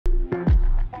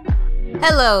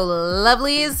Hello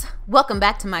lovelies, welcome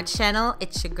back to my channel.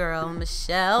 It's your girl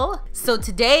Michelle. So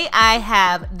today I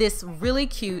have this really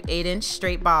cute 8-inch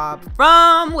straight bob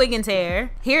from Wiggins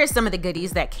hair. Here are some of the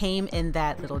goodies that came in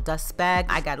that little dust bag.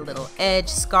 I got a little edge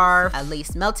scarf, a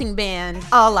lace melting band,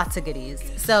 lots of goodies.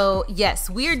 So yes,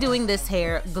 we are doing this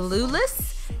hair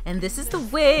glueless. And this is the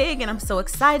wig, and I'm so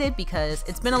excited because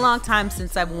it's been a long time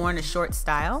since I've worn a short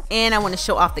style and I want to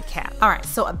show off the cap. All right,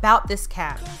 so about this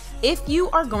cap. If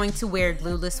you are going to wear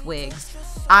glueless wigs,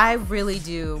 I really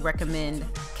do recommend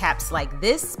caps like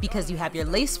this because you have your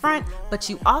lace front, but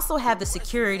you also have the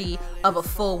security of a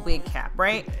full wig cap,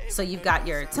 right? So you've got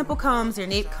your temple combs, your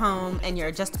nape comb, and your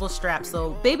adjustable strap.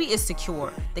 So baby is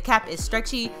secure. The cap is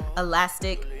stretchy,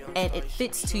 elastic, and it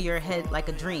fits to your head like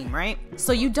a dream, right?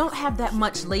 So you don't have that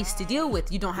much lace to deal with.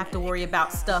 You don't have to worry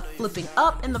about stuff flipping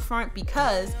up in the front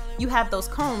because you have those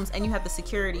combs and you have the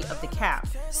security of the cap.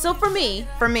 So for me,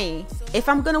 if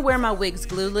I'm gonna wear my wigs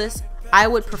glueless, I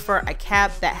would prefer a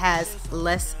cap that has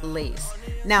less lace.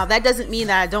 Now that doesn't mean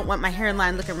that I don't want my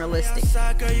hairline looking realistic.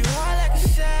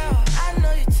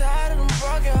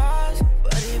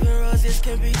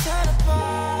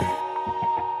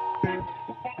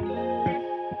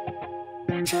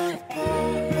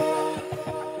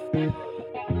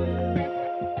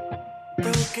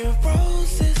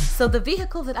 So the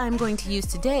vehicle that I'm going to use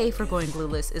today for going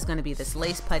glueless is going to be this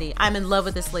lace putty. I'm in love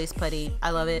with this lace putty.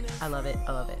 I love it, I love it,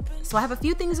 I love it. So I have a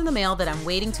few things in the mail that I'm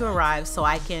waiting to arrive so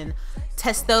I can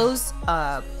test those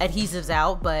adhesives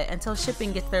out, but until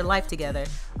shipping gets their life together,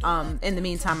 in the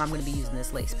meantime, I'm going to be using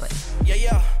this lace putty.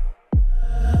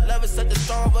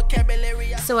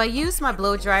 So I used my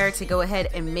blow dryer to go ahead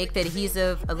and make the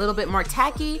adhesive a little bit more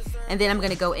tacky, and then I'm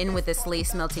going to go in with this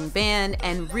lace melting band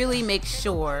and really make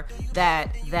sure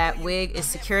that that wig is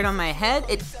secured on my head.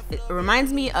 It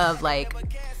reminds me of like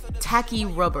tacky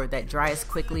rubber that dries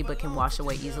quickly but can wash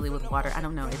away easily with water. I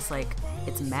don't know, it's like,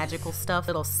 it's magical stuff,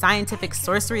 little scientific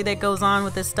sorcery that goes on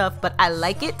with this stuff, but I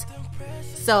like it.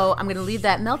 So I'm going to leave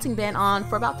that melting band on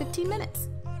for about 15 minutes.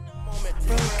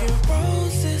 Broken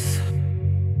roses,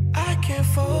 I can't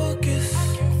focus.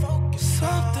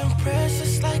 Something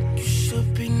precious like you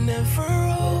should be never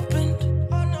opened.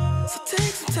 So take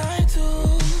some time to,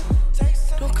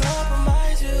 don't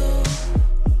compromise you,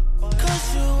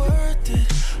 cause you're worth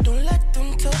it. Don't let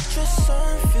them touch your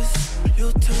surface.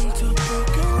 You'll turn to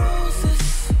broken roses.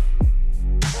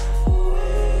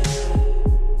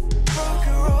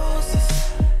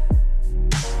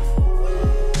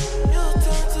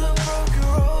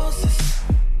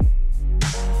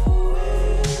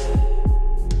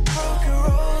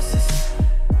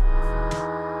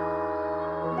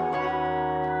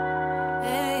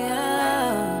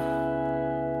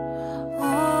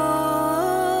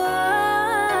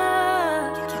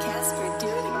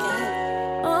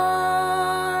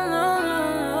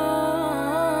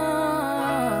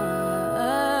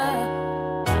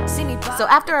 So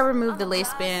after I removed the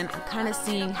lace band, I'm kind of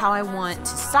seeing how I want to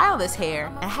style this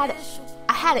hair. I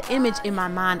had an image in my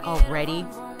mind already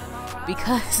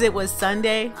because it was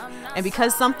Sunday and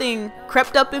because something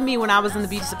crept up in me when I was in the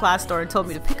beauty supply store and told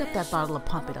me to pick up that bottle and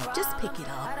pump it up. Just pick it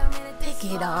up. Pick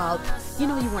it up. You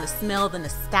know, you want to smell the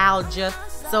nostalgia.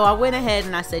 So I went ahead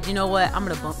and I said, you know what? I'm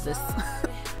going to bump this.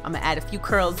 I'm going to add a few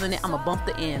curls in it. I'm going to bump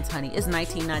the ends, honey. It's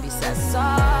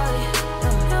 1997.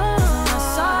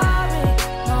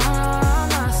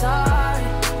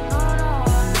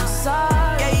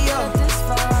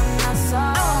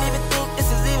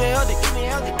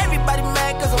 Everybody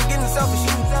mad cause I'm getting selfish.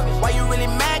 Why you really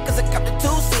mad? Cause I copped the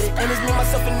two-seater. And it's me,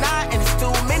 myself, and I, and it's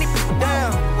too many people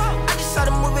down. I just saw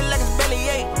the movie like it's belly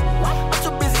ache. I'm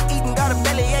too busy eating, got a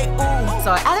belly ache. Ooh.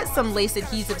 So I added some lace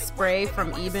adhesive spray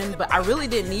from Eben, but I really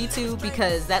didn't need to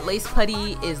because that lace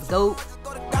putty is GOAT.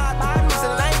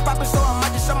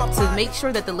 To make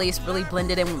sure that the lace really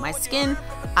blended in with my skin,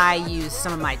 I used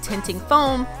some of my tinting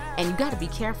foam. And you gotta be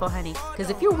careful, honey, because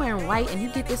if you're wearing white and you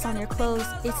get this on your clothes,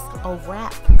 it's a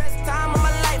wrap. See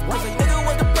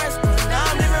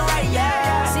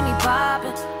me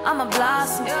poppin', I'm a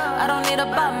blossom. I don't need a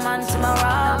Batman to my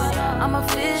Robin. I'm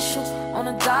official on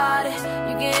a dotty.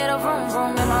 You can hit a vroom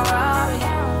vroom in my Rari.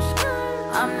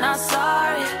 I'm not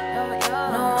sorry,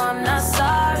 no, I'm not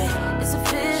sorry. It's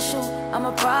official, I'm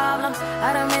a problem.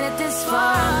 I done made it this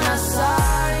far. I'm not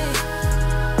sorry,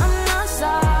 I'm not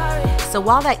sorry. So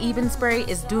while that Eben spray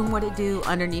is doing what it do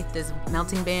underneath this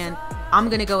melting band, I'm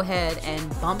gonna go ahead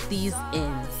and bump these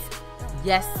ends.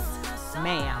 Yes,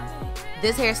 ma'am.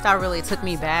 This hairstyle really took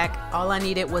me back. All I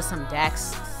needed was some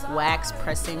Dax wax,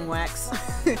 pressing wax,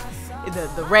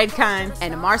 the red kind,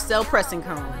 and a Marcel pressing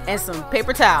comb, and some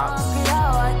paper towels.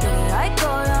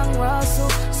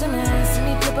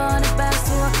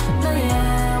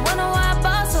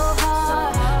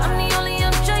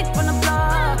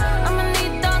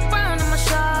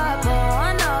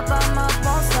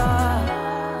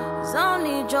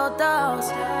 those.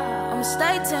 I'ma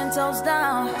stay 10 toes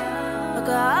down. Look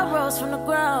how I rose from the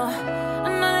ground.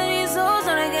 None of these hoes,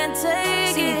 no, they can't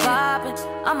take it. Poppin',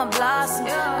 I'm a blossom.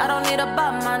 I don't need a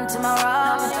Batman to my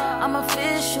Robin. I'm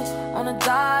official on a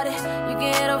dotted. You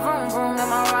can hit a vroom vroom in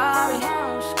my Rari.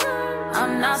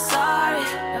 I'm not sorry.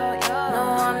 No,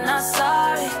 I'm not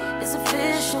sorry. It's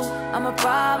official. I'm a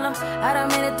problem. I done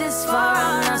made it this far.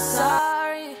 I'm not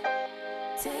sorry.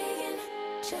 Taking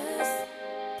just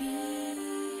be.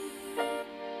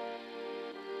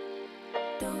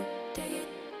 Don't take it.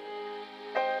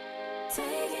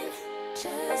 Taking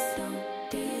just don't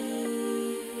be.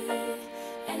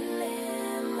 And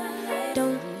live my life.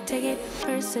 Don't take it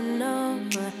personal.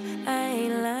 I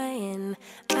ain't lying.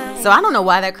 So I don't know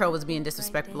why that curl was being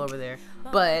disrespectful over there,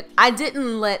 but I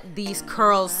didn't let these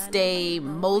curls stay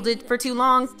molded for too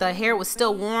long. The hair was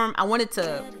still warm. I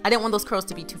didn't want those curls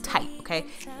to be too tight, okay?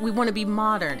 We want to be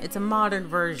modern. It's a modern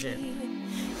version.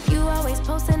 You always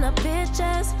posting up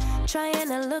pictures, trying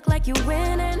to look like you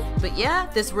winning. But yeah,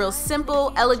 this real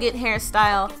simple, elegant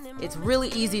hairstyle. It's really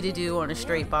easy to do on a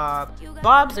straight bob.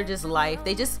 Bobs are just life.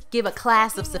 They just give a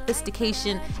class of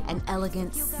sophistication and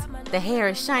elegance. The hair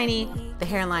is shiny, the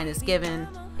hairline is given.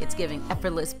 It's giving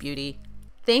effortless beauty.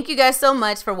 Thank you guys so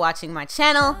much for watching my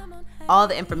channel. All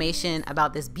the information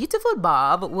about this beautiful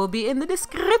bob will be in the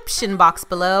description box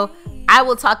below. I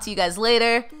will talk to you guys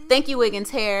later. Thank you,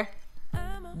 Wiggins Hair.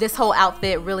 This whole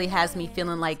outfit really has me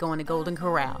feeling like going to Golden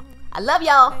Corral. I love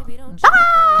y'all.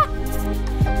 Bye!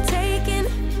 Taking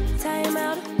time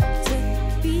out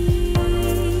to be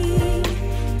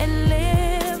and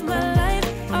live my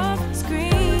life off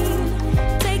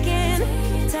screen. Taking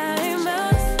time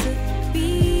out to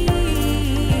be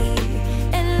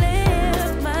and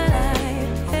live my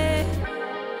life. Hey.